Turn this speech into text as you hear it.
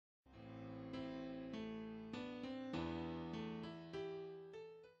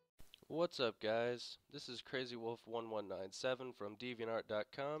What's up, guys? This is CrazyWolf1197 from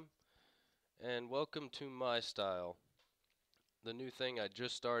DeviantArt.com, and welcome to My Style, the new thing I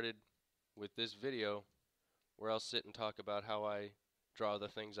just started with this video, where I'll sit and talk about how I draw the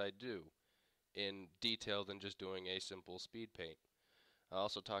things I do in detail than just doing a simple speed paint. I'll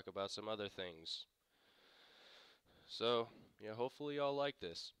also talk about some other things. So, yeah, hopefully y'all like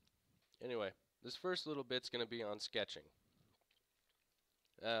this. Anyway, this first little bit's going to be on sketching.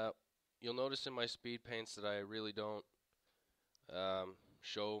 You'll notice in my speed paints that I really don't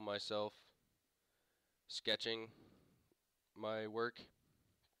show myself sketching my work,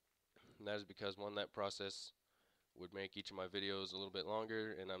 and that is because, one, that process would make each of my videos a little bit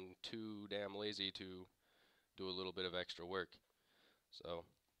longer, and I'm too damn lazy to do a little bit of extra work. So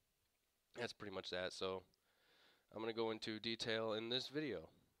that's pretty much that. So I'm going to go into detail in this video,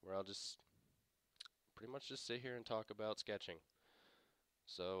 where I'll just pretty much just sit here and talk about sketching.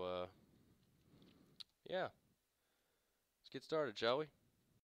 So yeah, let's get started, shall we?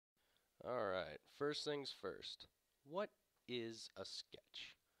 Alright, first things first. What is a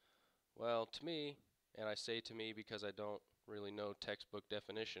sketch? Well, to me, and I say to me because I don't really know textbook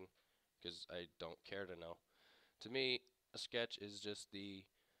definition, because I don't care to know. To me, a sketch is just the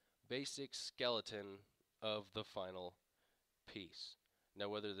basic skeleton of the final piece. Now,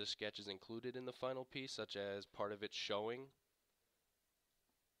 whether the sketch is included in the final piece, such as part of it showing,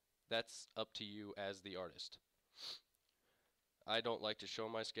 that's up to you as the artist. I don't like to show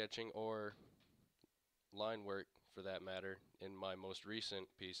my sketching or line work, for that matter, in my most recent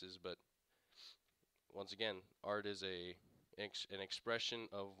pieces, but once again, art is an expression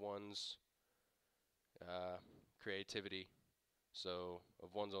of one's creativity, so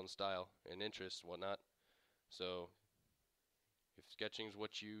of one's own style and interests, whatnot. So if sketching is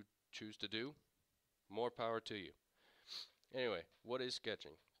what you choose to do, more power to you. Anyway, what is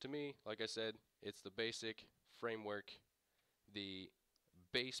sketching? To me, like I said, it's the basic framework, the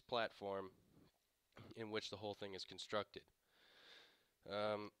base platform in which the whole thing is constructed.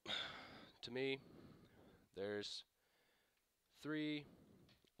 To me, there's three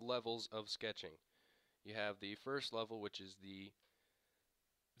levels of sketching. You have the first level, which is the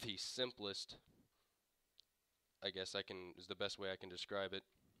simplest, I guess is the best way I can describe it.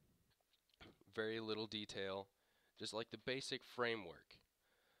 Very little detail, just like the basic framework,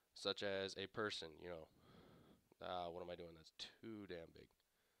 such as a person, what am I doing? That's too damn big.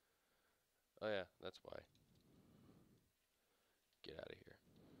 Oh yeah, that's why. Get out of here.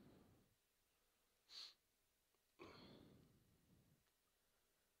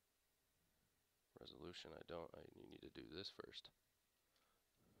 Resolution, you need to do this first.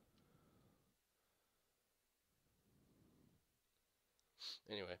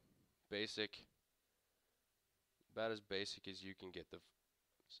 Anyway, basic, about as basic as you can get.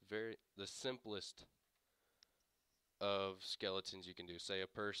 The simplest of skeletons you can do. Say a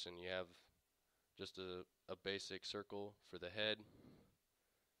person, you have just a basic circle for the head,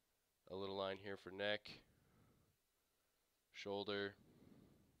 a little line here for neck, shoulder,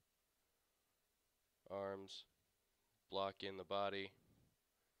 arms, block in the body.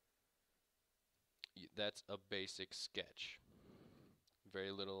 That's a basic sketch.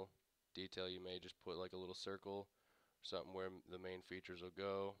 Very little detail. You may just put like a little circle, something where the main features will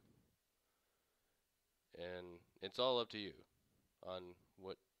go, and it's all up to you on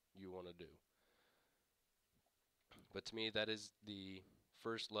what you want to do. But to me, that is the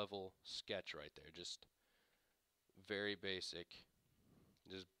first level sketch right there. Just very basic,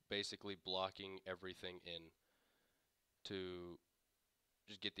 just basically blocking everything in to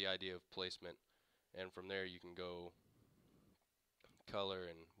just get the idea of placement, and from there you can go color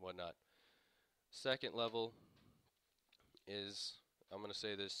and whatnot. Second level is, I'm going to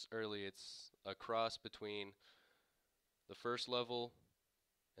say this early, it's a cross between the first level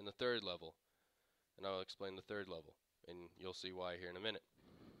and the third level, and I'll explain the third level, and you'll see why here in a minute.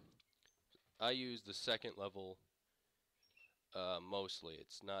 I use the second level mostly.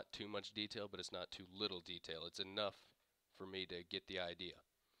 It's not too much detail, but it's not too little detail. It's enough for me to get the idea.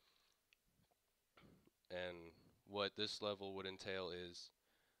 And what this level would entail is,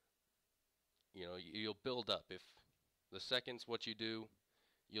 you'll build up. If the second's what you do,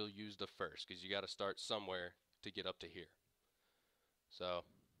 you'll use the first, because you got to start somewhere to get up to here. So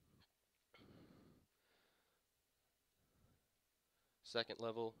second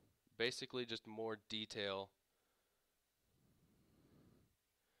level, basically just more detail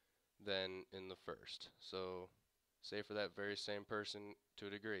than in the first. So say for that very same person, to a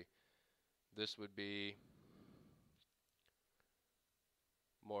degree, this would be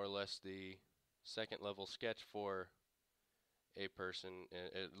more or less the second level sketch for a person,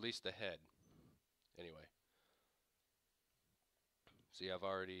 at least the head, anyway. See, I've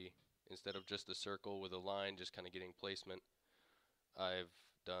already, instead of just the circle with a line, just kind of getting placement, I've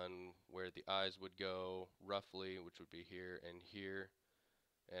done where the eyes would go roughly, which would be here and here,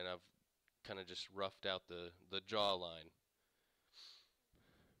 and I've kind of just roughed out the jawline.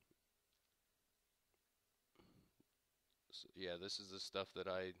 So, yeah, this is the stuff that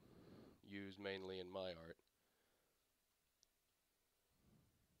I use mainly in my art.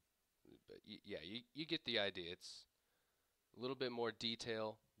 But yeah, you get the idea. It's a little bit more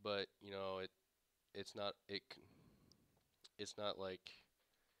detail, but you know, it's not like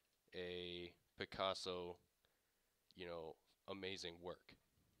a Picasso, you know, amazing work.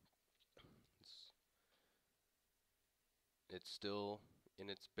 It's it's still in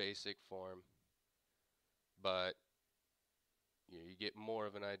its basic form, but you get more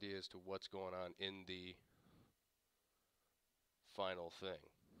of an idea as to what's going on in the final thing.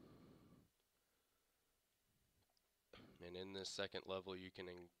 And in this second level, you can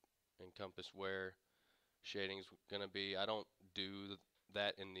encompass where shading's gonna be. I don't do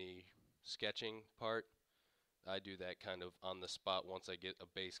that in the sketching part. I do that kind of on the spot once I get a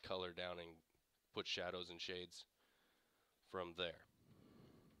base color down and put shadows and shades from there.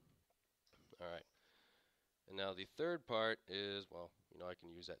 Alright, and now the third part is, well, you know, I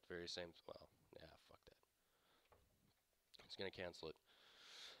can use that very same, well, yeah, fuck that. It's gonna cancel it.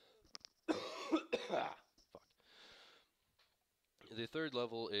 Fuck. The third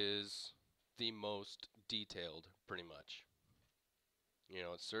level is the most detailed, pretty much. You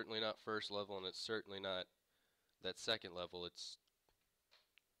know, it's certainly not first level, and it's certainly not that second level. It's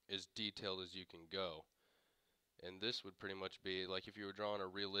as detailed as you can go. And this would pretty much be like if you were drawing a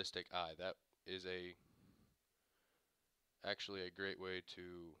realistic eye. That is actually a great way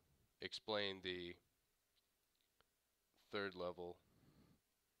to explain the third level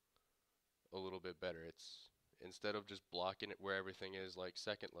a little bit better. It's instead of just blocking it where everything is like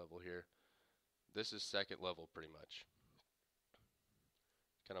second level here, this is second level pretty much.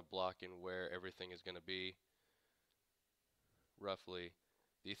 Kind of blocking where everything is going to be roughly.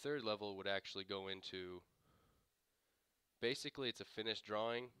 The third level would actually go into, basically it's a finished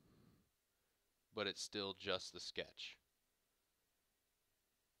drawing, but it's still just the sketch.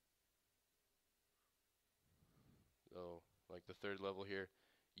 So like the third level here,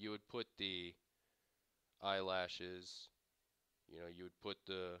 you would put the eyelashes, you know, you would put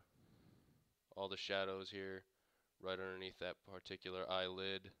all the shadows here right underneath that particular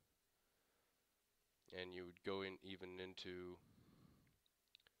eyelid, and you would go in even into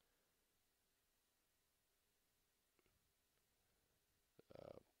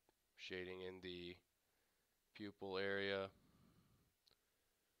shading in the pupil area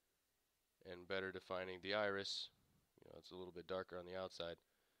and better defining the iris. You know, it's a little bit darker on the outside,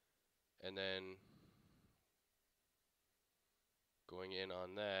 and then going in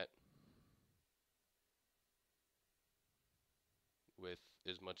on that with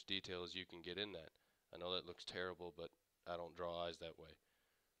as much detail as you can get in that. I know that looks terrible, but I don't draw eyes that way.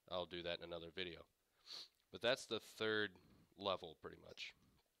 I'll do that in another video. But that's the third level pretty much.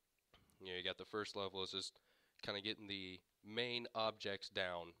 You know, you got the first level is just kind of getting the main objects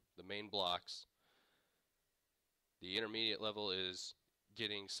down, the main blocks. The intermediate level is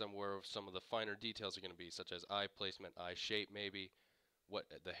getting somewhere some of the finer details are going to be, such as eye placement, eye shape maybe, what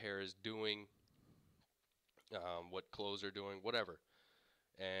the hair is doing, what clothes are doing, whatever.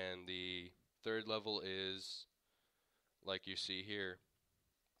 And the third level is, like you see here,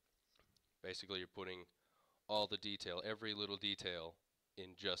 basically you're putting all the detail, every little detail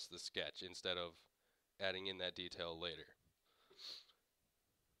in just the sketch instead of adding in that detail later.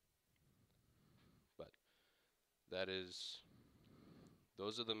 But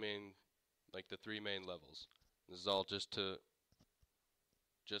those are the main, like the three main levels. This is all just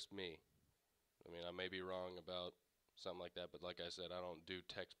me. I mean, I may be wrong about something like that, but like I said, I don't do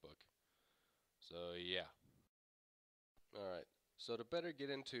textbook. So yeah. Alright, so to better get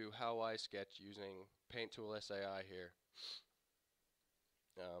into how I sketch using Paint Tool SAI here,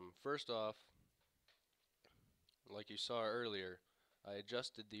 first off, like you saw earlier, I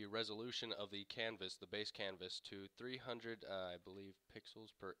adjusted the resolution of the canvas, the base canvas, to 300, I believe,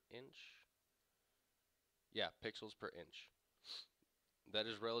 pixels per inch. Yeah, pixels per inch. That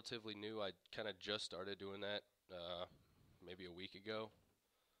is relatively new. I kind of just started doing that maybe a week ago,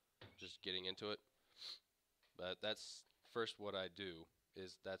 just getting into it. But that's first what I do,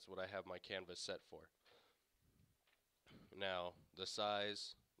 is that's what I have my canvas set for. Now, the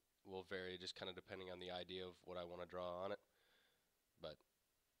size will vary just kind of depending on the idea of what I want to draw on it. But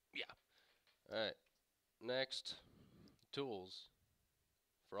yeah. Alright, next, tools,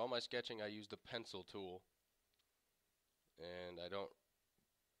 for all my sketching I use the pencil tool, and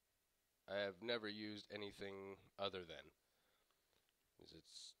I have never used anything other than, because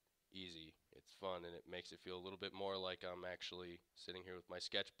it's easy, it's fun, and it makes it feel a little bit more like I'm actually sitting here with my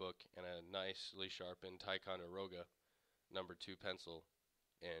sketchbook and a nicely sharpened Ticonderoga #2 pencil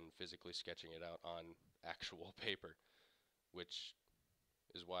and physically sketching it out on actual paper, which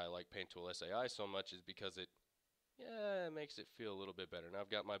is why I like Paint Tool SAI so much, is because it makes it feel a little bit better. Now I've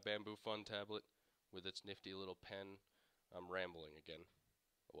got my Bamboo Fun tablet with its nifty little pen. I'm rambling again.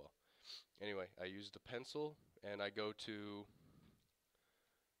 Oh well. Anyway, I use the pencil and I go to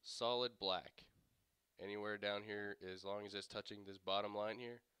solid black. Anywhere down here, as long as it's touching this bottom line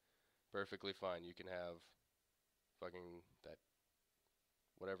here, perfectly fine. You can have fucking that,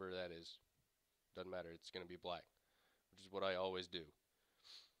 whatever that is. Doesn't matter, it's gonna be black, which is what I always do.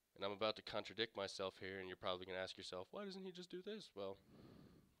 And I'm about to contradict myself here, and you're probably gonna ask yourself, why doesn't he just do this? Well,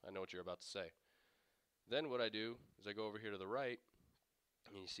 I know what you're about to say. Then what I do is I go over here to the right,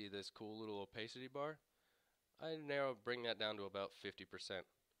 and you see this cool little opacity bar. I bring that down to about 50%,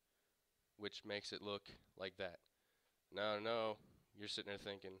 which makes it look like that. Now I know you're sitting there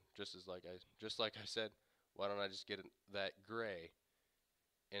thinking, just like I said, why don't I just get that gray,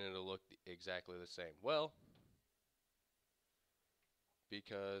 and it'll look exactly the same? Well,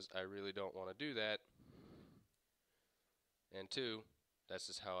 because I really don't want to do that, and two, that's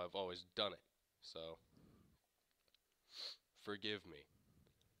just how I've always done it. So forgive me.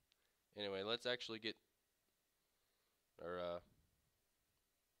 Anyway, let's actually get, or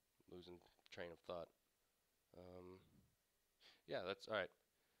losing train of thought. Yeah, that's alright.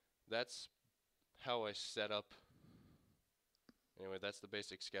 That's how I set up. Anyway, that's the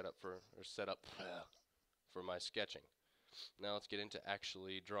basic setup for my sketching. Now let's get into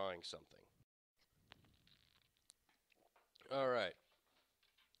actually drawing something. Alright.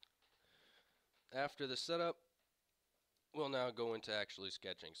 After the setup, we'll now go into actually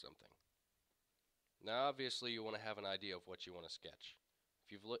sketching something. Now obviously you want to have an idea of what you want to sketch.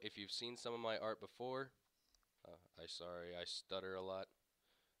 If you've seen some of my art before, I stutter a lot.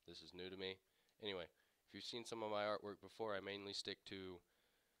 This is new to me. Anyway, if you've seen some of my artwork before, I mainly stick to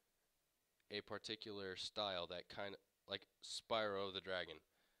a particular style that kind of like Spyro the Dragon,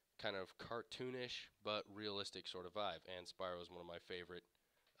 kind of cartoonish but realistic sort of vibe. And Spyro is one of my favorite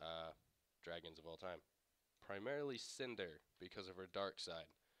dragons of all time. Primarily Cinder because of her dark side,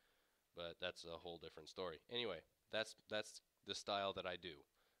 but that's a whole different story. Anyway, that's the style that I do,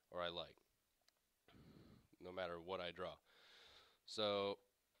 or I like, no matter what I draw. So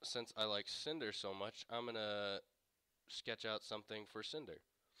since I like Cinder so much, I'm gonna sketch out something for Cinder.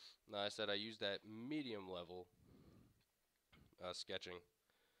 Now I said I use that medium level sketching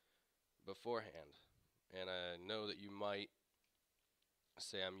beforehand, and I know that you might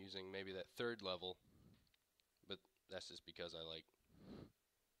say I'm using maybe that third level, but that's just because I like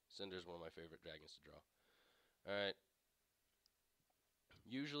Cinder's one of my favorite dragons to draw. Alright.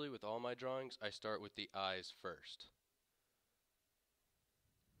 Usually with all my drawings, I start with the eyes first.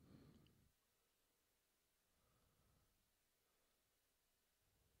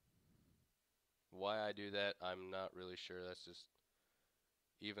 Why I do that, I'm not really sure. That's just,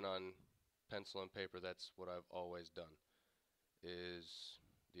 even on pencil and paper, that's what I've always done, is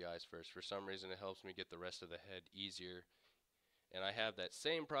the eyes first. For some reason it helps me get the rest of the head easier. And I have that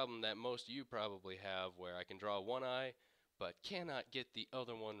same problem that most of you probably have, where I can draw one eye but cannot get the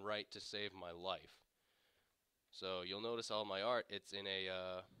other one right to save my life. So you'll notice all my art, it's in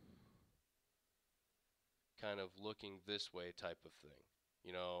a kind of looking this way type of thing.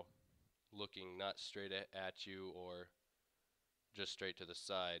 You know, looking not straight at you or just straight to the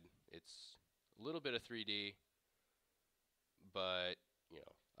side. It's a little bit of 3D, but you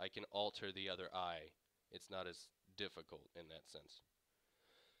know, I can alter the other eye. It's not as difficult in that sense.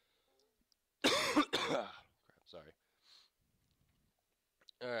 Crap, sorry.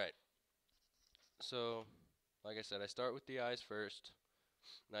 Alright, so like I said, I start with the eyes first.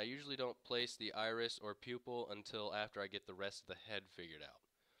 Now I usually don't place the iris or pupil until after I get the rest of the head figured out.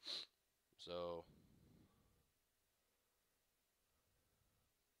 So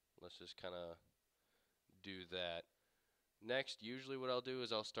let's just kind of do that. Next, usually what I'll do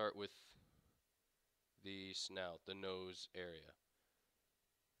is I'll start with the snout, the nose area.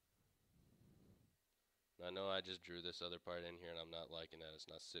 I know I just drew this other part in here and I'm not liking that. It's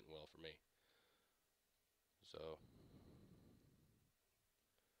not sitting well for me. So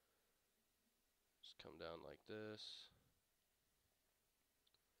just come down like this.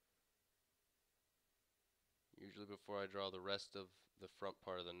 Usually before I draw the rest of the front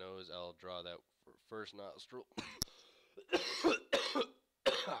part of the nose, I'll draw that first nostril. I need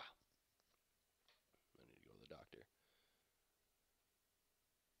to go to the doctor.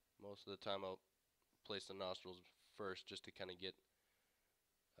 Most of the time I'll place the nostrils first just to kind of get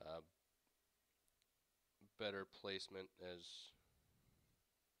uh, better placement as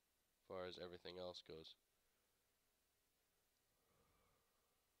far as everything else goes.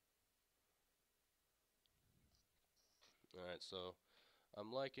 Alright, so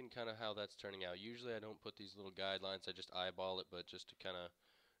I'm liking kind of how that's turning out. Usually I don't put these little guidelines, I just eyeball it, but just to kind of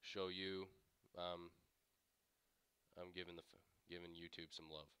show you, um, I'm giving YouTube some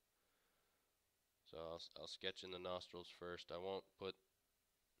love. So I'll sketch in the nostrils first. I won't put,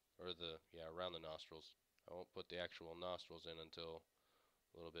 around the nostrils. I won't put the actual nostrils in until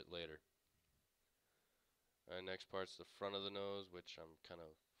a little bit later. Alright, next part's the front of the nose, which I'm kind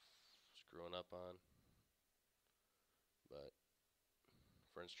of screwing up on. But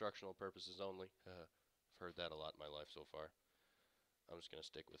for instructional purposes only. I've heard that a lot in my life so far. I'm just going to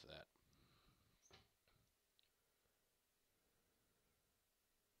stick with that.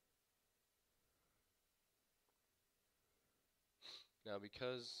 Now,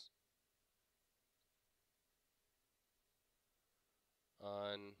 because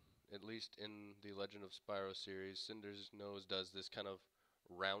on, at least in the Legend of Spyro series, Cinder's nose does this kind of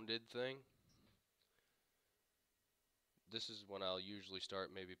rounded thing. This is when I'll usually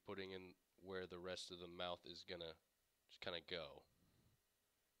start maybe putting in where the rest of the mouth is gonna just kind of go.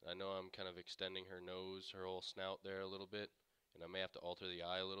 I know I'm kind of extending her nose, her whole snout there a little bit, and I may have to alter the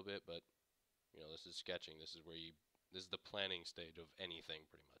eye a little bit, but you know, this is sketching. This is the planning stage of anything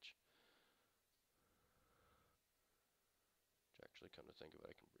pretty much. Which actually, come to think of it,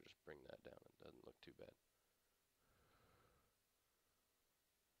 I can just bring that down. It doesn't look too bad.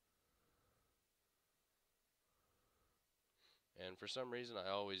 And for some reason, I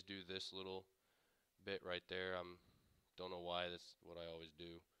always do this little bit right there. Don't know why, that's what I always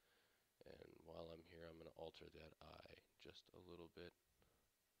do. And while I'm here, I'm going to alter that eye just a little bit.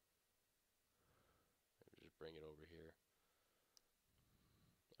 Maybe just bring it over here.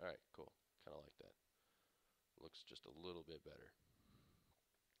 Alright, cool. Kind of like that. Looks just a little bit better.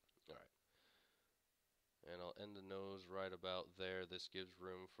 Alright. And I'll end the nose right about there. This gives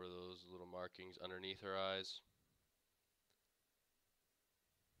room for those little markings underneath her eyes.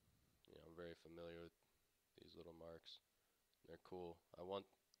 You know, I'm very familiar with these little marks. They're cool. I want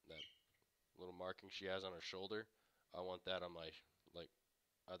that little marking she has on her shoulder. I want that on my, like,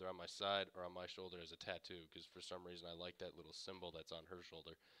 either on my side or on my shoulder as a tattoo, because for some reason I like that little symbol that's on her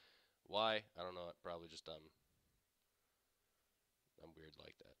shoulder. Why? I don't know. Probably just I'm weird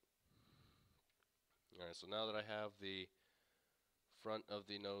like that. Alright, so now that I have the front of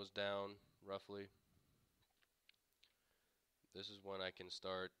the nose down, roughly, this is when I can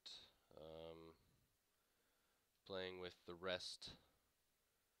start playing with the rest,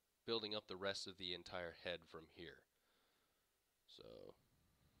 building up the rest of the entire head from here. So,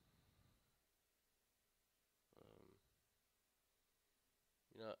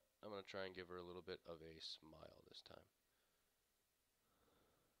 you know, I'm going to try and give her a little bit of a smile this time.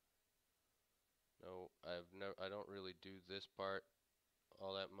 No, I don't really do this part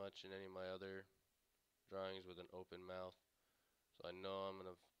all that much in any of my other drawings with an open mouth. So I know I'm going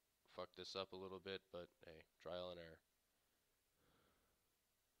to fuck this up a little bit, but hey, trial and error.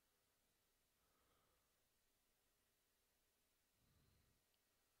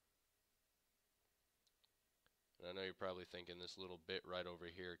 And I know you're probably thinking this little bit right over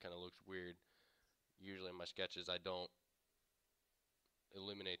here kind of looks weird. Usually in my sketches I don't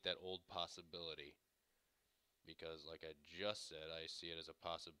eliminate that old possibility, because like I just said, I see it as a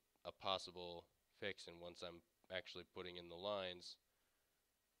possible fix, and once I'm actually putting in the lines,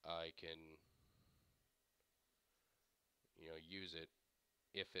 I can, you know, use it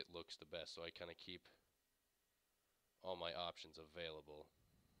if it looks the best. So I kind of keep all my options available,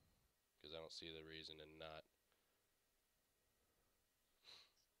 because I don't see the reason in not.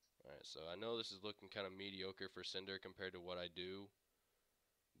 Alright, so I know this is looking kind of mediocre for Cinder compared to what I do,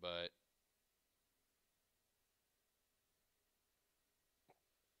 but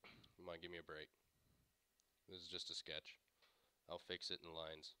come on, give me a break. This is just a sketch. I'll fix it in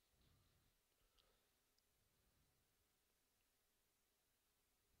lines.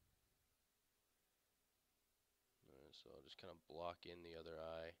 So I'll just kind of block in the other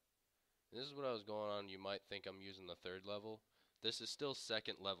eye. And this is what I was going on. You might think I'm using the third level. This is still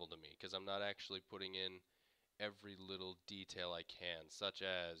second level to me, because I'm not actually putting in every little detail I can, such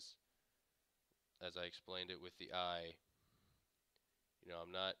as I explained it with the eye. You know,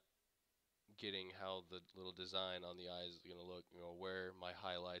 I'm not getting how the little design on the eyes is going to look, you know, where my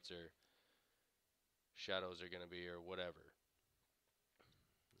highlights are shadows are going to be or whatever.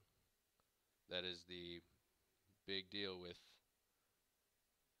 That is the big deal with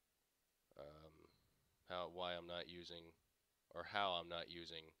why I'm not using, or how I'm not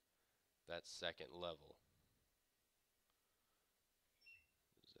using that second level.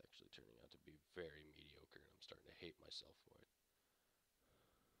 This is actually turning out to be very mediocre, and I'm starting to hate myself for it.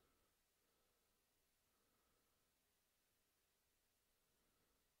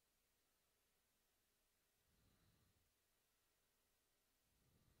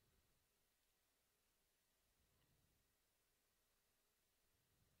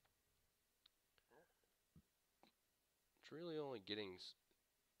 It's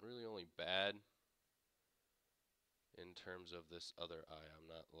really only bad in terms of this other eye. I'm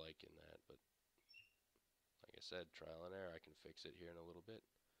not liking that, but like I said, trial and error. I can fix it here in a little bit.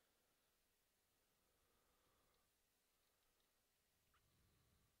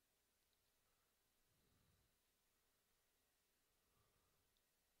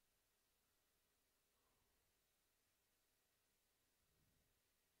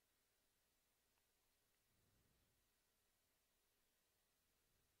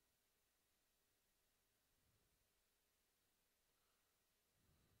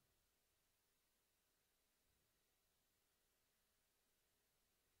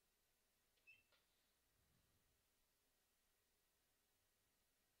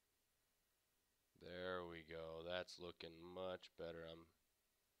 There we go. That's looking much better. I'm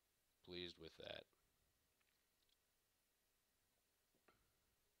pleased with that.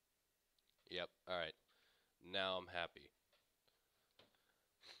 Yep, alright. Now I'm happy.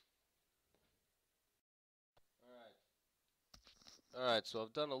 Alright, so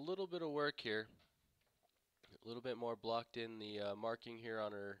I've done a little bit of work here. A little bit more blocked in the marking here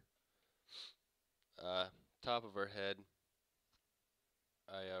on her top of her head.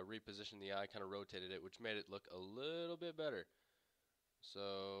 I repositioned the eye, kind of rotated it, which made it look a little bit better.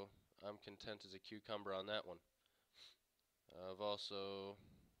 So I'm content as a cucumber on that one. I've also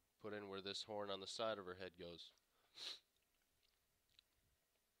put in where this horn on the side of her head goes.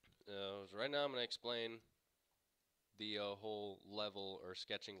 So right now I'm going to explain the whole level or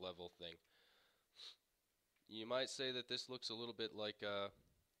sketching level thing. You might say that this looks a little bit like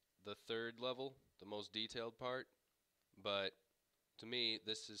the third level, the most detailed part, but to me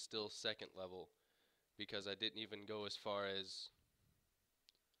this is still second level because I didn't even go as far as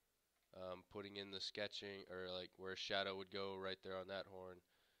putting in the sketching, or like where a shadow would go right there on that horn,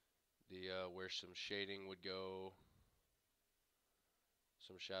 where some shading would go,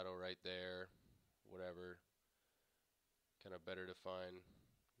 some shadow right there, whatever, kind of better define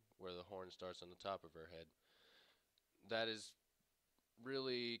where the horn starts on the top of her head. That is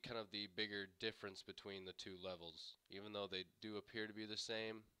really kind of the bigger difference between the two levels. Even though they do appear to be the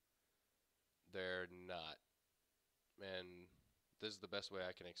same, they're not. And this is the best way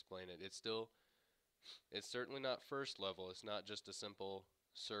I can explain it. It's certainly not first level. It's not just a simple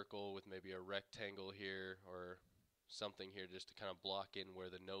circle with maybe a rectangle here or something here just to kind of block in where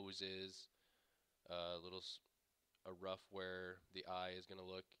the nose is, a rough where the eye is going to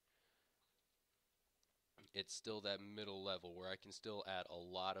look. It's still that middle level where I can still add a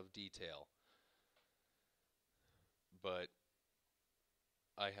lot of detail, but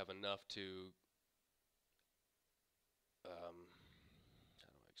I have enough to how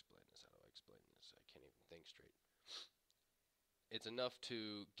do I explain this? I can't even think straight. It's enough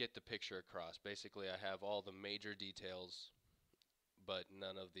to get the picture across. Basically, I have all the major details, but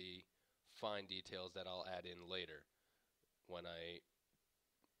none of the fine details that I'll add in later when I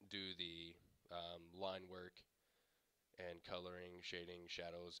do the line work and coloring, shading,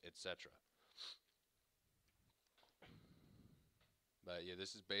 shadows, etc. But yeah,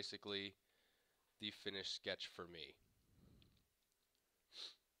 this is basically the finished sketch for me.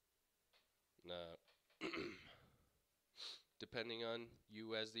 Now, depending on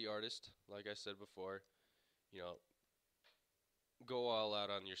you as the artist, like I said before, you know, go all out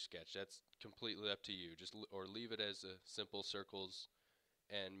on your sketch. That's completely up to you. Or leave it as simple circles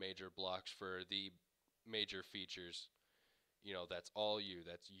and major blocks for the major features. You know, that's all you.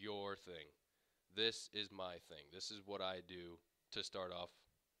 That's your thing. This is my thing. This is what I do to start off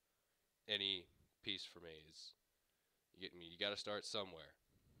any piece for me. Is you get me? You got to start somewhere.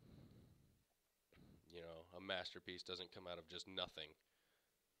 You know, a masterpiece doesn't come out of just nothing.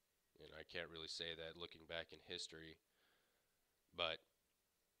 And I can't really say that looking back in history, but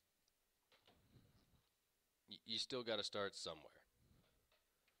you still got to start somewhere.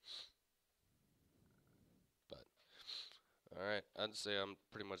 But all right, I'd say I'm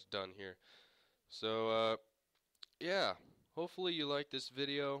pretty much done here. So yeah, hopefully you like this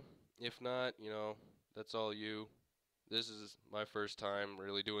video. If not, you know, That's all you. This is my first time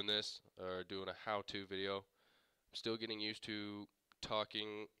really doing this, or doing a how-to video. I'm still getting used to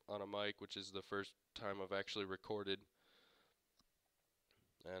talking on a mic, which is the first time I've actually recorded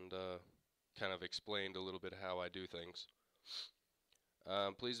and kind of explained a little bit how I do things.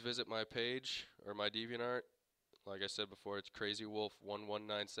 Please visit my page or my DeviantArt. Like I said before, it's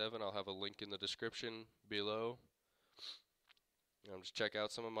CrazyWolf1197. I'll have a link in the description below. Just check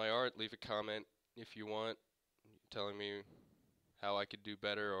out some of my art. Leave a comment if you want, telling me how I could do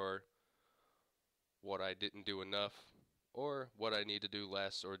better, or what I didn't do enough, or what I need to do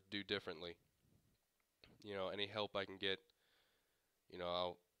less or do differently. Any help I can get,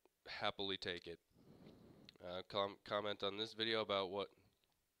 I'll happily take it. Comment on this video about what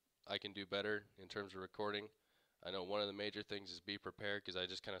I can do better in terms of recording. I know one of the major things is be prepared, because I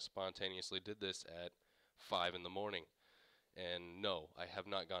just kind of spontaneously did this at 5 in the morning. And no, I have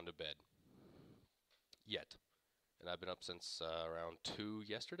not gone to bed yet. And I've been up since around 2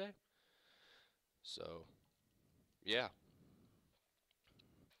 yesterday. So, yeah.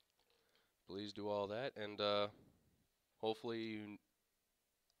 Please do all that, and hopefully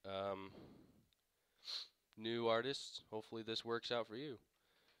new artists, hopefully this works out for you.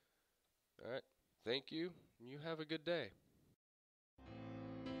 Alright, thank you. You have a good day.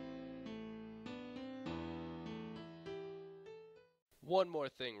 One more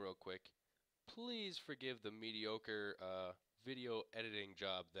thing real quick. Please forgive the mediocre video editing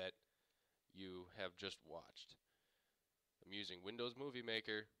job that you have just watched. I'm using Windows Movie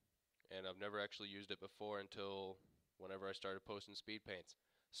Maker, and I've never actually used it before until whenever I started posting speed paints.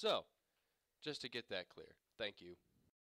 So, just to get that clear, thank you.